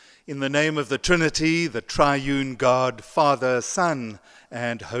In the name of the Trinity, the triune God, Father, Son,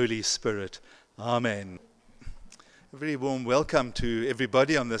 and Holy Spirit. Amen. A very warm welcome to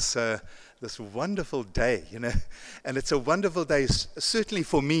everybody on this wonderful day, And it's a wonderful day, certainly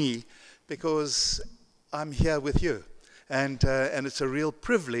for me, because I'm here with you. And it's a real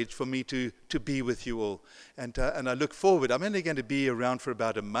privilege for me to be with you all. And I look forward. I'm only going to be around for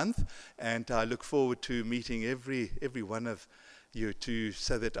about a month, and I look forward to meeting every one of you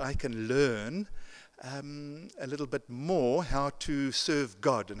so that I can learn a little bit more how to serve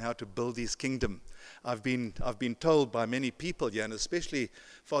God and how to build His kingdom. I've been told by many people here, and especially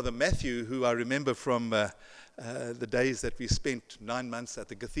Father Matthew, who I remember from the days that we spent 9 months at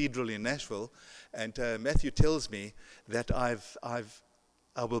the cathedral in Nashville, and Matthew tells me that I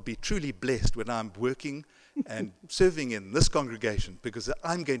will be truly blessed when I'm working and serving in this congregation, because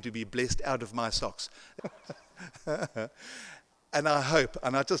I'm going to be blessed out of my socks. And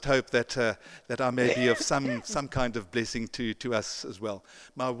I just hope that I may be of some kind of blessing to us as well.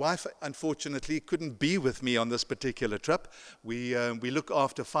 My wife, unfortunately, couldn't be with me on this particular trip. We look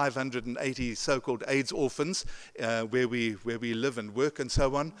after 580 so-called AIDS orphans where we live and work and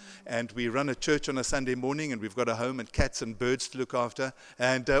so on. And we run a church on a Sunday morning, and we've got a home and cats and birds to look after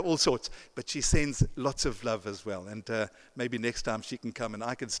and all sorts. But she sends lots of love as well. And maybe next time she can come and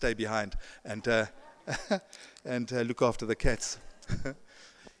I can stay behind and look after the cats.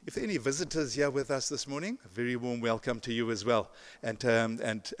 If there are any visitors here with us this morning, a very warm welcome to you as well. And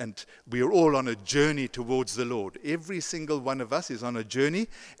we are all on a journey towards the Lord. Every single one of us is on a journey,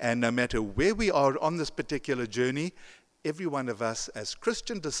 and no matter where we are on this particular journey, every one of us as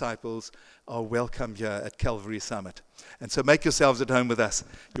Christian disciples are welcome here at Calvary Summit. And so make yourselves at home with us,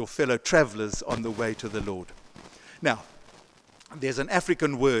 your fellow travelers on the way to the Lord. Now, there's an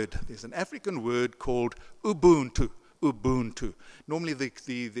African word called Ubuntu. Ubuntu. Normally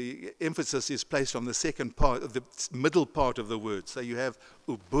the emphasis is placed on the second part, the middle part of the word. So you have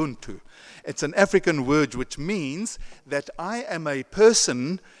Ubuntu. It's an African word which means that I am a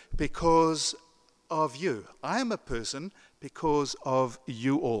person because of you. I am a person because of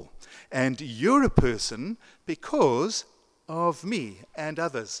you all. And you're a person because of me and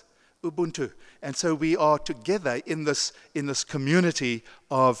others. Ubuntu. And so we are together in this community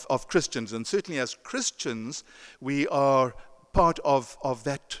of Christians, and certainly as Christians we are part of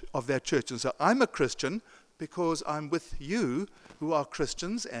that church. And so I'm a Christian because I'm with you who are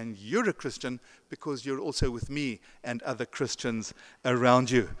Christians, and you're a Christian because you're also with me and other Christians around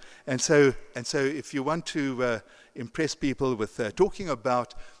you. And so if you want to impress people with talking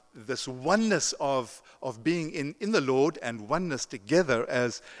about this oneness of being in the Lord and oneness together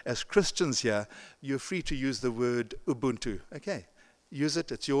as Christians here, you're free to use the word Ubuntu. Okay, use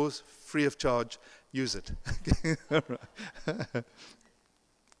it. It's yours, free of charge. Use it.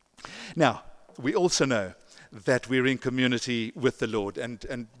 Now, we also know that we're in community with the Lord,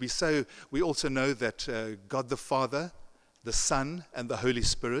 and we also know that God the Father, the Son, and the Holy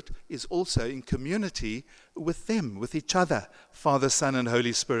Spirit is also in community with them, with each other, Father, Son, and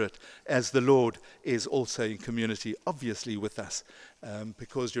Holy Spirit, as the Lord is also in community, obviously, with us.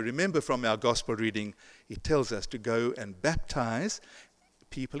 Because you remember from our gospel reading, it tells us to go and baptize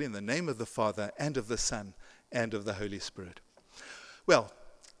people in the name of the Father, and of the Son, and of the Holy Spirit. Well,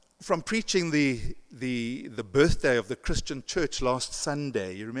 from preaching the birthday of the Christian church last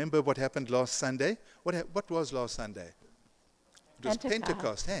Sunday, you remember what happened last Sunday? What was last Sunday? It was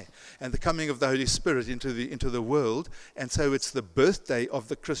Pentecost, hey? And the coming of the Holy Spirit into the world. And so it's the birthday of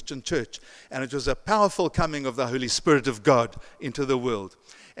the Christian church. And it was a powerful coming of the Holy Spirit of God into the world.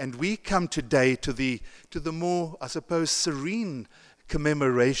 And we come today to the more, I suppose, serene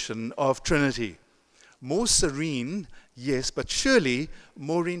commemoration of Trinity. More serene, yes, but surely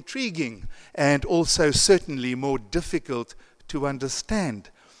more intriguing, and also certainly more difficult to understand,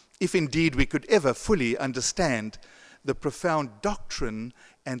 if indeed we could ever fully understand the profound doctrine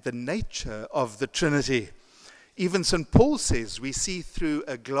and the nature of the Trinity. Even St. Paul says we see through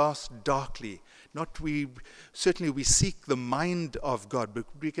a glass darkly. Certainly we seek the mind of God, but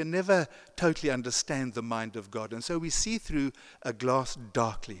we can never totally understand the mind of God. And so we see through a glass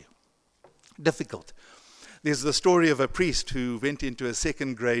darkly. Difficult. There's the story of a priest who went into a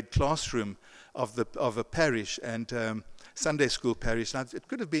second grade classroom of a parish, and Sunday school parish. Now, it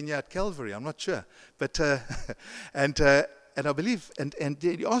could have been here at Calvary, I'm not sure. But and I believe, and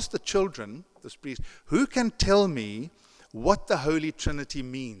he asked the children, this priest, who can tell me what the Holy Trinity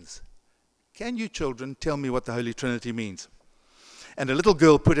means? Can you children tell me what the Holy Trinity means? And a little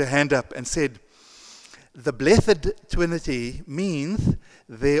girl put her hand up and said, the Blessed Trinity means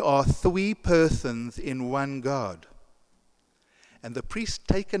there are three persons in one God. And the priest,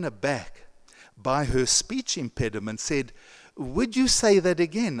 taken aback by her speech impediment, said, "Would you say that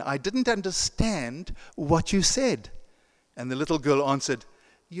again? I didn't understand what you said." And the little girl answered,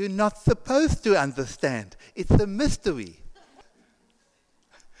 "You're not supposed to understand. It's a mystery."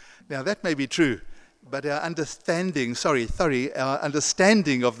 Now that may be true, but our understanding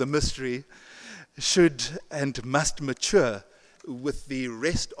of the mystery should and must mature with the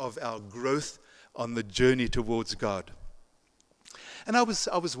rest of our growth on the journey towards God. And I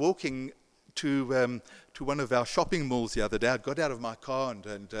was walking to one of our shopping malls the other day. I got out of my car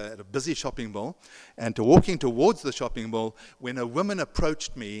and at a busy shopping mall, and walking towards the shopping mall when a woman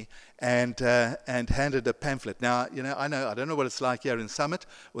approached me and handed a pamphlet. Now, I don't know what it's like here in Summit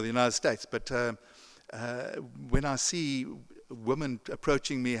or the United States, but when I see women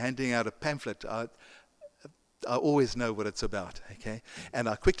approaching me handing out a pamphlet, I always know what it's about, okay? And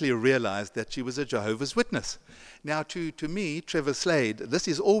I quickly realized that she was a Jehovah's Witness. Now, to me, Trevor Slade, this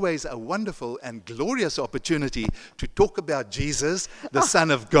is always a wonderful and glorious opportunity to talk about Jesus, the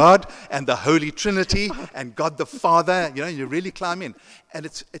Son of God, and the Holy Trinity, and God the Father. You really climb in. And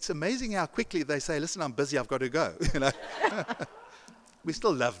it's amazing how quickly they say, "Listen, I'm busy, I've got to go." We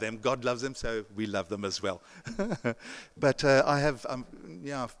still love them. God loves them, so we love them as well. But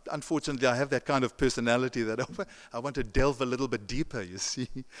unfortunately, I have that kind of personality that I want to delve a little bit deeper, you see.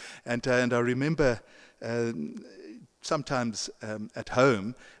 And I remember sometimes at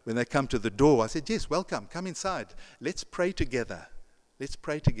home, when they come to the door, I said, "Yes, welcome, come inside. Let's pray together. Let's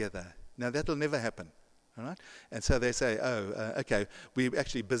pray together." Now, that'll never happen. All right? And so they say, okay, we're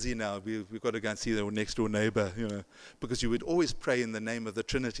actually busy now. We've got to go and see the next door neighbor, because you would always pray in the name of the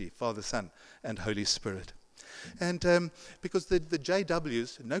Trinity, Father, Son, and Holy Spirit. And because the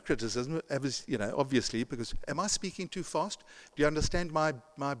JWs, no criticism, obviously, because am I speaking too fast? Do you understand my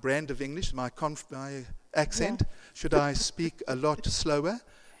brand of English, my accent? Yeah. Should I speak a lot slower?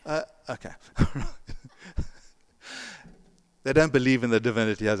 Okay. They don't believe in the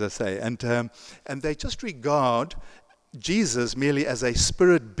divinity, as I say, and they just regard Jesus merely as a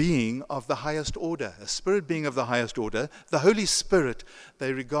spirit being of the highest order, a spirit being of the highest order. The Holy Spirit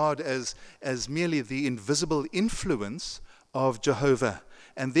they regard as merely the invisible influence of Jehovah,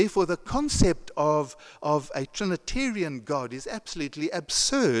 and therefore the concept of a Trinitarian God is absolutely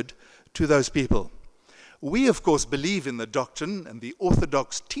absurd to those people. We, of course, believe in the doctrine and the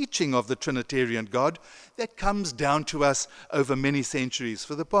orthodox teaching of the Trinitarian God that comes down to us over many centuries.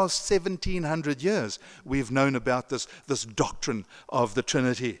 For the past 1,700 years, we've known about this doctrine of the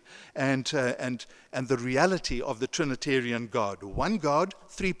Trinity and the reality of the Trinitarian God. One God,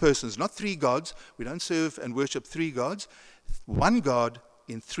 three persons, not three gods. We don't serve and worship three gods. One God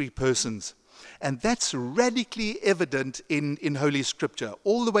in three persons. And that's radically evident in Holy Scripture,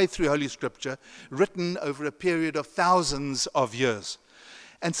 all the way through Holy Scripture, written over a period of thousands of years.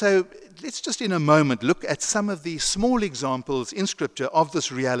 And so let's just in a moment look at some of the small examples in Scripture of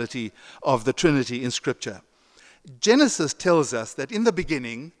this reality of the Trinity in Scripture. Genesis tells us that in the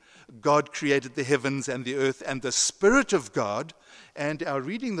beginning, God created the heavens and the earth, and the Spirit of God, and our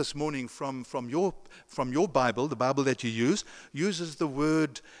reading this morning from your Bible, the Bible that you use, uses the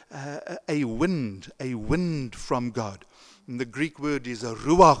word a wind from God. And the Greek word is a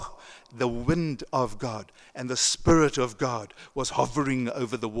ruach, the wind of God, and the Spirit of God was hovering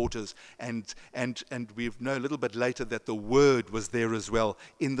over the waters. And we know a little bit later that the Word was there as well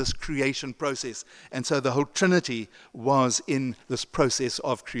in this creation process. And so the whole Trinity was in this process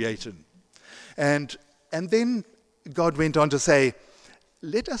of creation. And then God went on to say,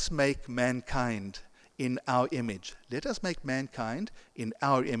 "Let us make mankind in our image." Let us make mankind in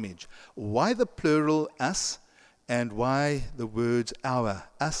our image. Why the plural us? And why the words our,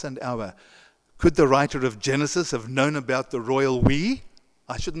 us and our? Could the writer of Genesis have known about the royal we?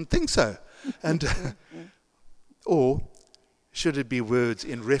 I shouldn't think so. And or should it be words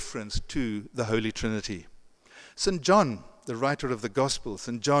in reference to the Holy Trinity? St. John, the writer of the Gospel,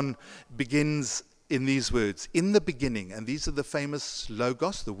 St. John begins in these words, "In the beginning," and these are the famous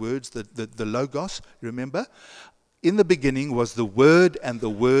logos, the words, the logos, remember? "In the beginning was the Word, and the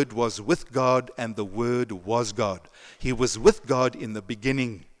Word was with God, and the Word was God." He was with God in the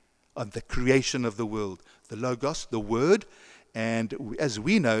beginning of the creation of the world. The Logos, the Word, and as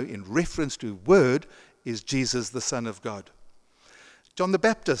we know, in reference to Word, is Jesus, the Son of God. John the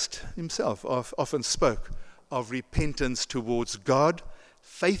Baptist himself often spoke of repentance towards God,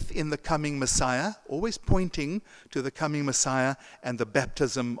 faith in the coming Messiah, always pointing to the coming Messiah, and the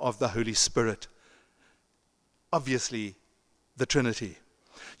baptism of the Holy Spirit. Obviously, the Trinity.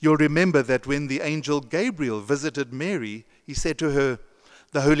 You'll remember that when the angel Gabriel visited Mary, he said to her,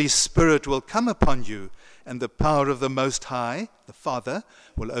 "The Holy Spirit will come upon you, and the power of the Most High, the Father,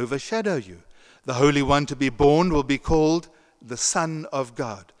 will overshadow you. The Holy One to be born will be called the Son of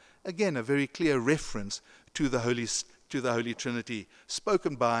God. Again, a very clear reference to the Holy Trinity,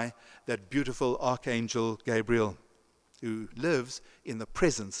 spoken by that beautiful Archangel Gabriel, who lives in the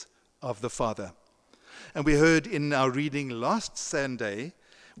presence of the Father. And we heard in our reading last Sunday,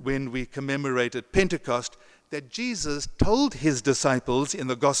 when we commemorated Pentecost, that Jesus told his disciples in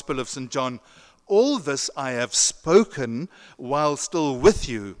the Gospel of St. John, "All this I have spoken while still with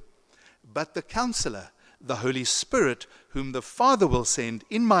you, but the Counselor, the Holy Spirit, whom the Father will send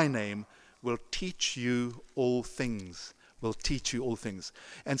in my name, will teach you all things." Will teach you all things.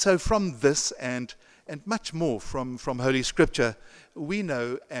 And so from this and much more from Holy Scripture, we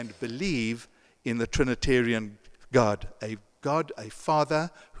know and believe in the Trinitarian God, a Father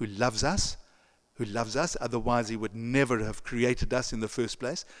who loves us, otherwise he would never have created us in the first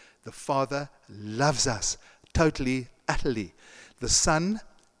place. The Father loves us totally, utterly. The Son,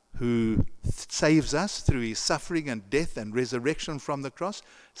 who saves us through his suffering and death and resurrection from the cross,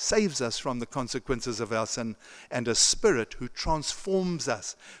 saves us from the consequences of our sin, and a Spirit who transforms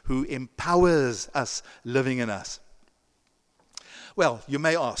us, who empowers us, living in us. Well, you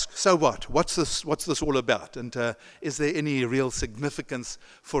may ask, so what? What's this all about? And is there any real significance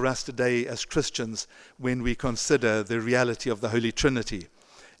for us today as Christians when we consider the reality of the Holy Trinity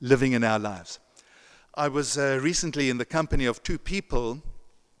living in our lives? I was recently in the company of two people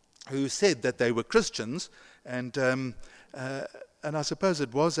who said that they were Christians, and I suppose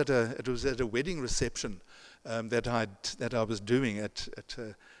it was at a wedding reception that I was doing at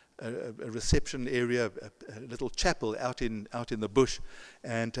a reception area, a little chapel out in the bush,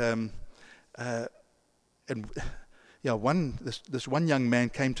 and this one young man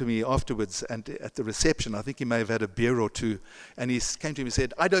came to me afterwards, and at the reception, I think he may have had a beer or two, and he came to me and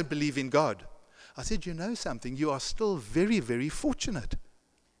said, "I don't believe in God." I said, "You know something, you are still very, very fortunate."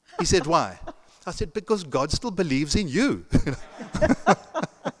 He said, "Why?" I said, "Because God still believes in you."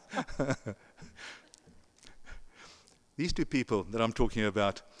 These two people that I'm talking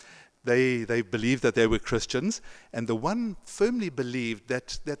about, they believed that they were Christians, and the one firmly believed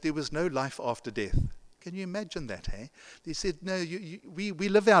that there was no life after death. Can you imagine that, hey? They said, "No, we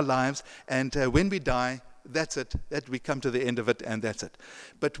live our lives, and when we die, that's it. That we come to the end of it, and that's it.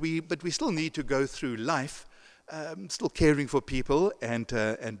 But we still need to go through life, still caring for people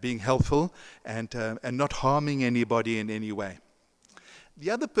and being helpful and not harming anybody in any way." The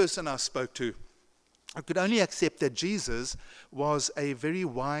other person I spoke to, I could only accept that Jesus was a very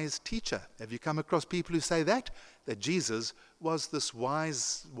wise teacher. Have you come across people who say that Jesus was this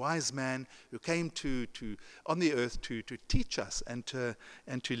wise man who came to on the earth to teach us and to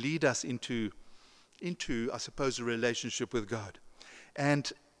lead us into I suppose a relationship with God?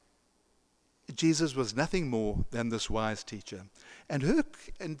 And Jesus was nothing more than this wise teacher. And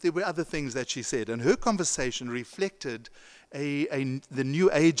there were other things that she said, and her conversation reflected the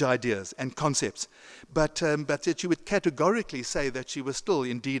New Age ideas and concepts, but that she would categorically say that she was still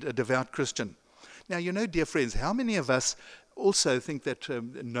indeed a devout Christian. Now, you know, dear friends, how many of us also think that,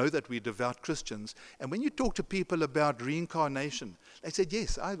 know that we're devout Christians, and when you talk to people about reincarnation, they said,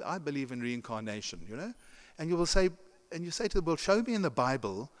 "Yes, I believe in reincarnation," you know, and you say to them, "Well, show me in the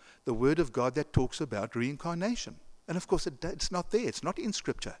Bible the Word of God that talks about reincarnation." And of course, it's not there. It's not in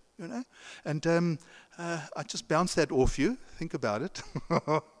Scripture, you know. And I just bounce that off you. Think about it.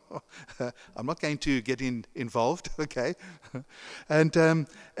 I'm not going to get involved, okay? And so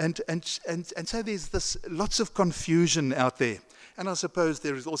there's this lots of confusion out there, and I suppose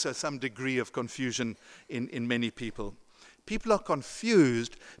there is also some degree of confusion in many people. People are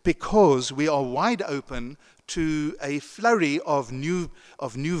confused because we are wide open to a flurry of new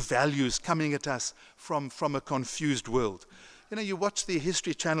values coming at us from a confused world. You know, you watch the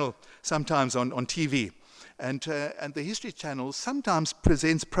History Channel sometimes on TV, and the History Channel sometimes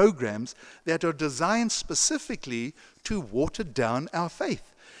presents programs that are designed specifically to water down our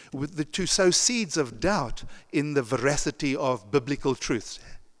faith, to sow seeds of doubt in the veracity of biblical truths.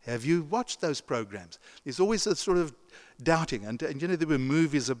 Have you watched those programs? There's always a sort of doubting, and you know, there were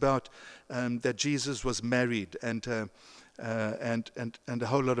movies about that Jesus was married, and a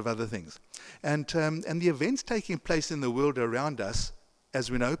whole lot of other things, and the events taking place in the world around us,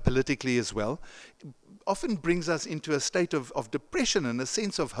 as we know, politically as well, often brings us into a state of depression and a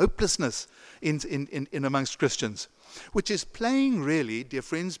sense of hopelessness in amongst Christians, which is playing, really, dear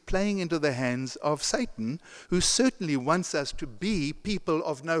friends, playing into the hands of Satan, who certainly wants us to be people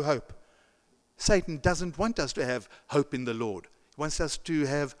of no hope. Satan doesn't want us to have hope in the Lord. He wants us to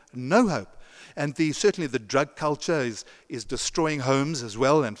have no hope. And certainly the drug culture is destroying homes as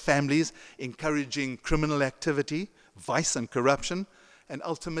well and families, encouraging criminal activity, vice and corruption, and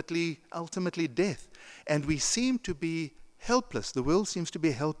ultimately death. And we seem to be helpless. The world seems to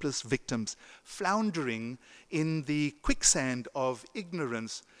be helpless victims, floundering in the quicksand of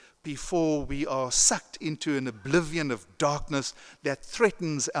ignorance before we are sucked into an oblivion of darkness that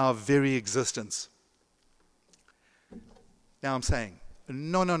threatens our very existence. Now I'm saying,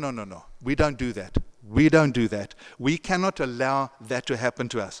 no. We don't do that. We don't do that. We cannot allow that to happen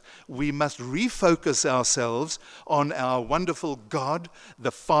to us. We must refocus ourselves on our wonderful God,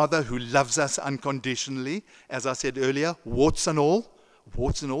 the Father who loves us unconditionally. As I said earlier, warts and all,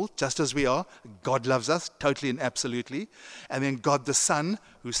 just as we are. God loves us totally and absolutely. And then God the Son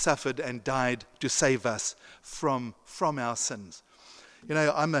who suffered and died to save us from our sins. You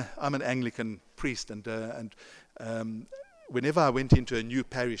know, I'm an Anglican priest, and whenever I went into a new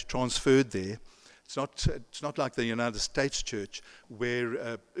parish, transferred there, it's not like the United States Church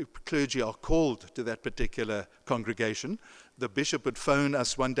where clergy are called to that particular congregation. The bishop would phone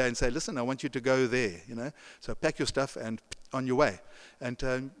us one day and say, listen, I want you to go there, you know. So pack your stuff and on your way.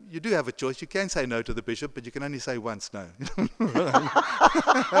 And you do have a choice. You can say no to the bishop, but you can only say once no.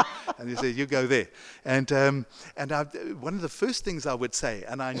 And he said, you go there. And one of the first things I would say,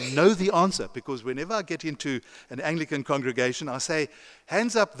 and I know the answer, because whenever I get into an Anglican congregation, I say,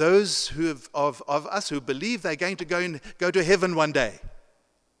 hands up those of us who believe they're going to go to heaven one day.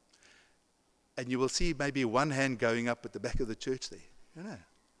 And you will see maybe one hand going up at the back of the church there. You know,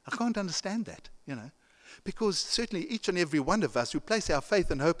 I can't understand that, you know. Because certainly each and every one of us who place our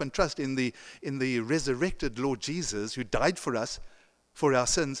faith and hope and trust in the resurrected Lord Jesus who died for us, for our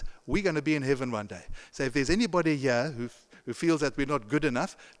sins, we're going to be in heaven one day. So if there's anybody here who feels that we're not good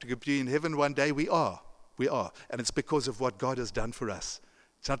enough to be in heaven one day, we are. And it's because of what God has done for us.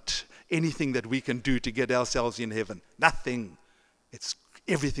 It's not anything that we can do to get ourselves in heaven. Nothing. It's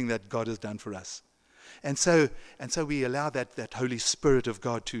everything that God has done for us. And so we allow that Holy Spirit of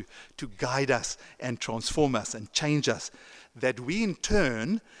God to guide us and transform us and change us, that we in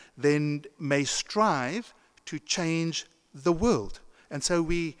turn then may strive to change the world. And so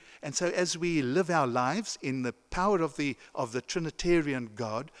as we live our lives in the power of the Trinitarian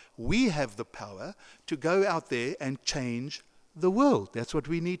God, we have the power to go out there and change the world. That's what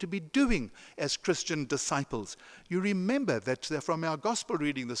we need to be doing as Christian disciples. You remember that from our gospel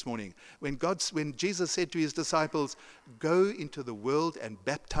reading this morning, when Jesus said to his disciples, go into the world and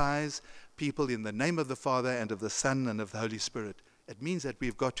baptize people in the name of the Father and of the Son and of the Holy Spirit. It means that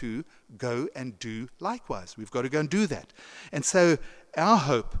we've got to go and do likewise. We've got to go and do that. And so our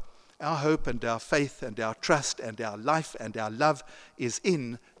hope and our faith and our trust and our life and our love is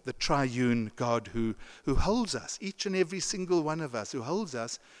in the triune God who holds us, each and every single one of us, who holds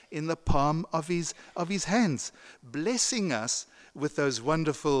us in the palm of his hands, blessing us with those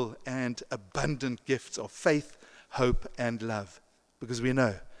wonderful and abundant gifts of faith, hope, and love. Because we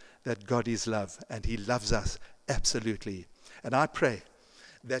know that God is love and he loves us absolutely. And I pray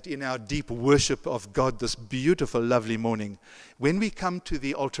that in our deep worship of God this beautiful, lovely morning, when we come to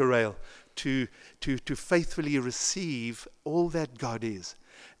the altar rail to faithfully receive all that God is,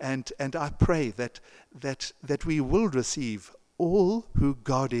 and I pray that we will receive all who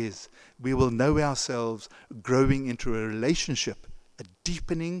God is. We will know ourselves growing into a relationship, a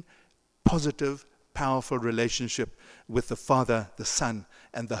deepening, positive, powerful relationship with the Father, the Son,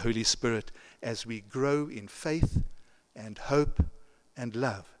 and the Holy Spirit as we grow in faith and hope and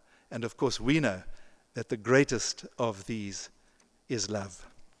love. And of course, we know that the greatest of these is love.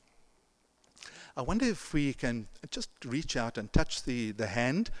 I wonder if we can just reach out and touch the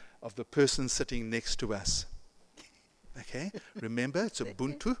hand of the person sitting next to us. Okay? Remember, it's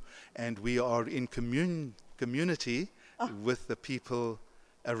Ubuntu, and we are in community with the people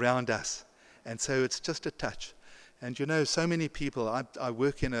around us. And so it's just a touch. And you know, so many people, I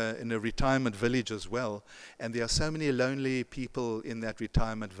work in a retirement village as well, and there are so many lonely people in that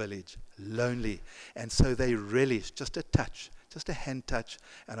retirement village, lonely. And so they really, just a touch, just a hand touch,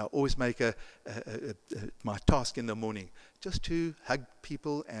 and I always make my task in the morning, just to hug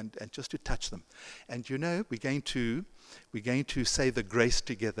people and just to touch them. And you know, we're going to say the grace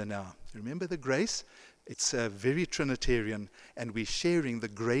together now. Remember the grace? It's very Trinitarian, and we're sharing the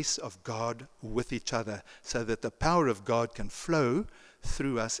grace of God with each other so that the power of God can flow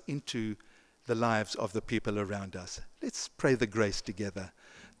through us into the lives of the people around us. Let's pray the grace together.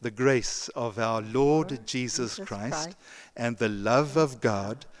 The grace of our Lord Jesus Christ and the love of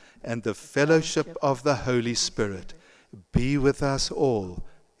God and the fellowship of the Holy Spirit be with us all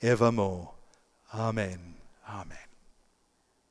evermore. Amen. Amen.